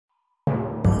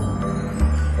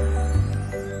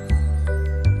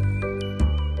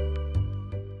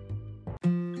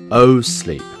Oh,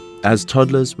 sleep. As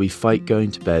toddlers, we fight going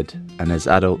to bed, and as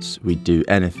adults, we'd do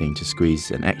anything to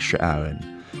squeeze an extra hour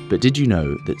in. But did you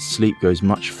know that sleep goes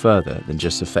much further than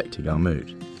just affecting our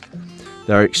mood?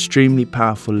 There are extremely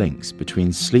powerful links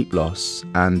between sleep loss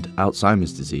and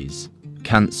Alzheimer's disease,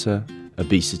 cancer,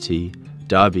 obesity,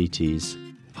 diabetes,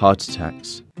 heart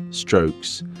attacks,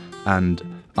 strokes, and,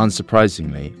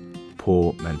 unsurprisingly,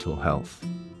 poor mental health.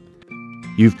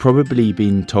 You've probably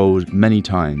been told many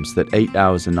times that 8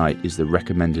 hours a night is the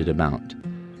recommended amount.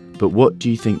 But what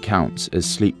do you think counts as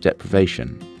sleep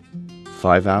deprivation?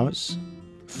 5 hours?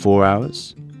 4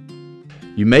 hours?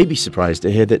 You may be surprised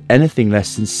to hear that anything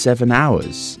less than 7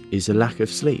 hours is a lack of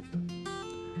sleep.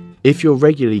 If you're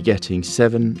regularly getting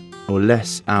 7 or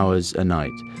less hours a night,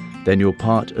 then you're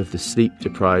part of the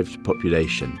sleep-deprived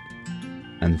population,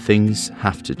 and things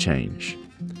have to change.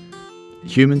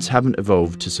 Humans haven't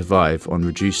evolved to survive on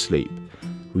reduced sleep.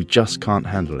 We just can't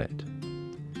handle it.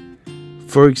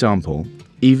 For example,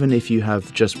 even if you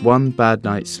have just one bad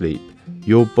night's sleep,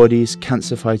 your body's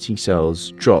cancer-fighting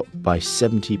cells drop by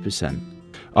 70%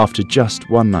 after just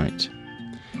one night.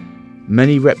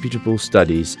 Many reputable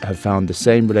studies have found the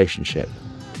same relationship.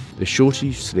 The shorter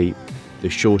you sleep, the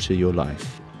shorter your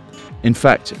life. In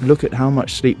fact, look at how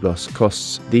much sleep loss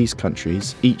costs these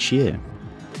countries each year.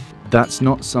 That's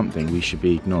not something we should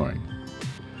be ignoring.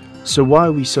 So why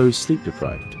are we so sleep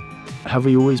deprived? Have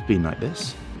we always been like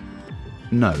this?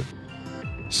 No.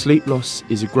 Sleep loss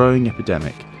is a growing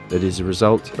epidemic that is a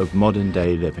result of modern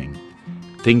day living.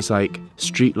 Things like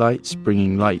streetlights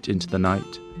bringing light into the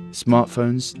night,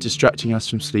 smartphones distracting us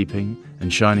from sleeping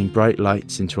and shining bright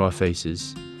lights into our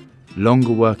faces,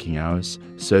 longer working hours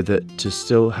so that to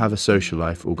still have a social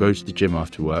life or go to the gym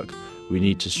after work, we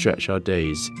need to stretch our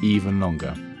days even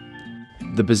longer.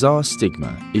 The bizarre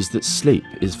stigma is that sleep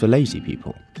is for lazy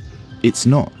people. It's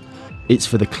not. It's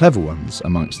for the clever ones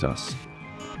amongst us.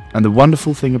 And the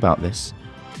wonderful thing about this,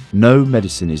 no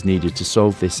medicine is needed to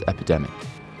solve this epidemic.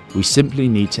 We simply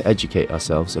need to educate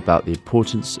ourselves about the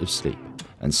importance of sleep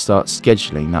and start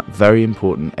scheduling that very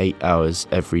important 8 hours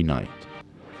every night.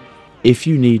 If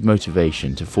you need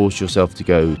motivation to force yourself to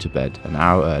go to bed an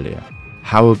hour earlier,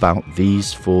 how about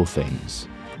these 4 things?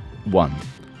 1.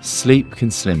 Sleep can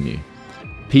slim you.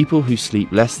 People who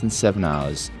sleep less than 7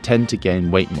 hours tend to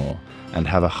gain weight more and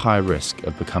have a high risk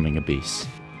of becoming obese.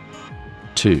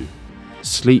 2.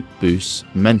 Sleep boosts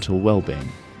mental well-being.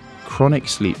 Chronic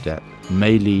sleep debt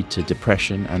may lead to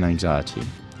depression and anxiety.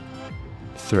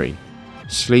 3.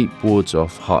 Sleep wards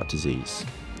off heart disease.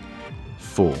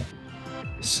 4.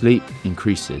 Sleep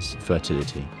increases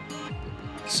fertility.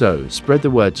 So, spread the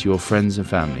word to your friends and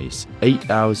families. 8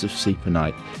 hours of sleep a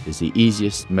night is the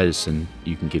easiest medicine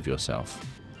you can give yourself.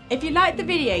 If you liked the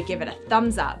video, give it a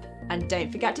thumbs up and don't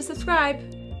forget to subscribe.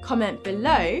 Comment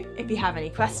below if you have any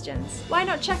questions. Why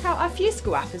not check out our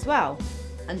FuseSchool app as well?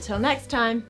 Until next time.